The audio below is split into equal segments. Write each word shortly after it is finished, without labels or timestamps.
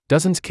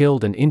Dozens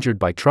killed and injured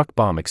by truck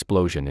bomb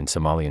explosion in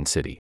Somalian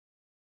city.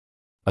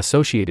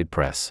 Associated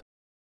Press.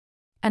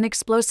 An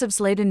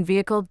explosives-laden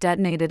vehicle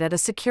detonated at a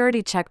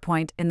security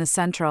checkpoint in the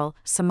central,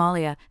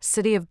 Somalia,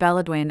 city of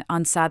Beledweyne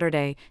on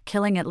Saturday,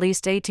 killing at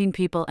least 18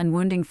 people and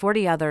wounding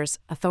 40 others,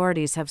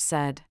 authorities have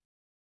said.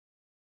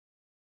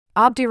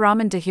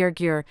 Abdirahman Dahir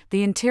Gur,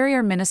 the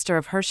Interior Minister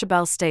of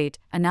Hirshabelle State,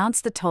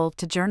 announced the toll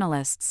to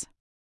journalists.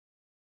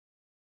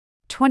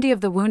 20 of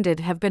the wounded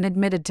have been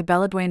admitted to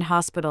Beledweyne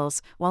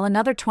hospitals, while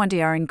another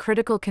 20 are in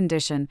critical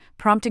condition,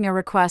 prompting a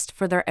request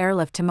for their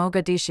airlift to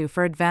Mogadishu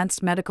for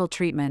advanced medical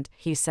treatment,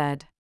 he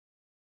said.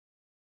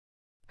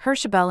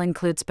 Hirshabelle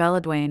includes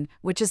Beledweyne,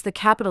 which is the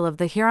capital of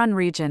the Hiran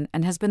region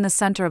and has been the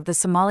center of the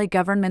Somali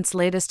government's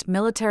latest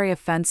military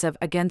offensive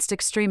against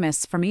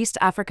extremists from East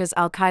Africa's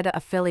al-Qaeda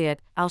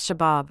affiliate,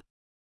 al-Shabaab.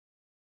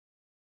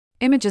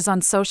 Images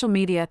on social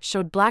media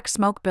showed black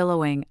smoke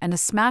billowing and a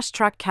smashed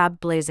truck cab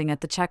blazing at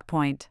the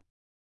checkpoint.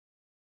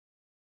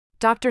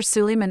 Dr.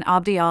 Suleiman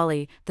Abdi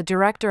Ali, the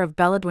director of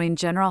Beledweyne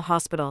General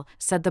Hospital,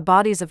 said the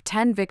bodies of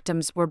 10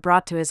 victims were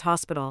brought to his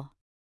hospital.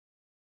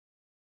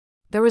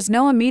 There was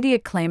no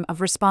immediate claim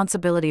of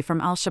responsibility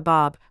from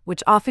al-Shabaab,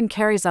 which often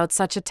carries out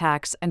such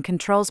attacks and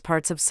controls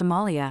parts of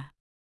Somalia.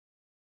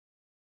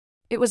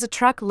 It was a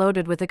truck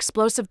loaded with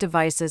explosive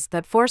devices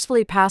that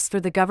forcefully passed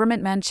through the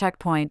government-manned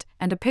checkpoint,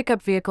 and a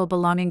pickup vehicle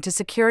belonging to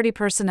security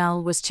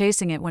personnel was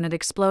chasing it when it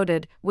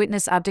exploded,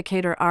 witness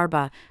Abdicator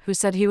Arba, who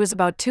said he was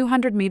about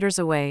 200 meters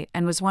away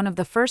and was one of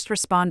the first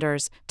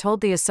responders, told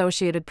the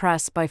Associated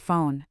Press by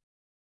phone.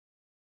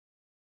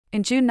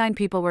 In June, 9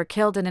 people were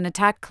killed in an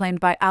attack claimed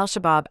by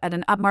al-Shabaab at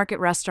an upmarket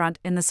restaurant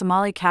in the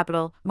Somali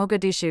capital,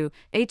 Mogadishu.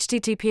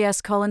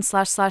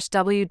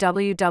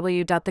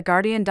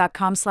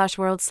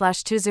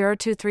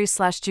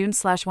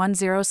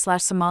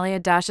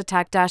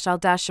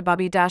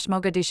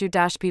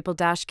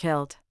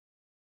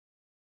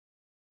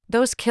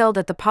 Those killed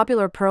at the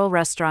popular Pearl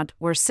restaurant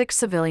were 6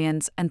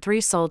 civilians and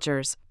 3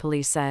 soldiers,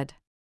 police said.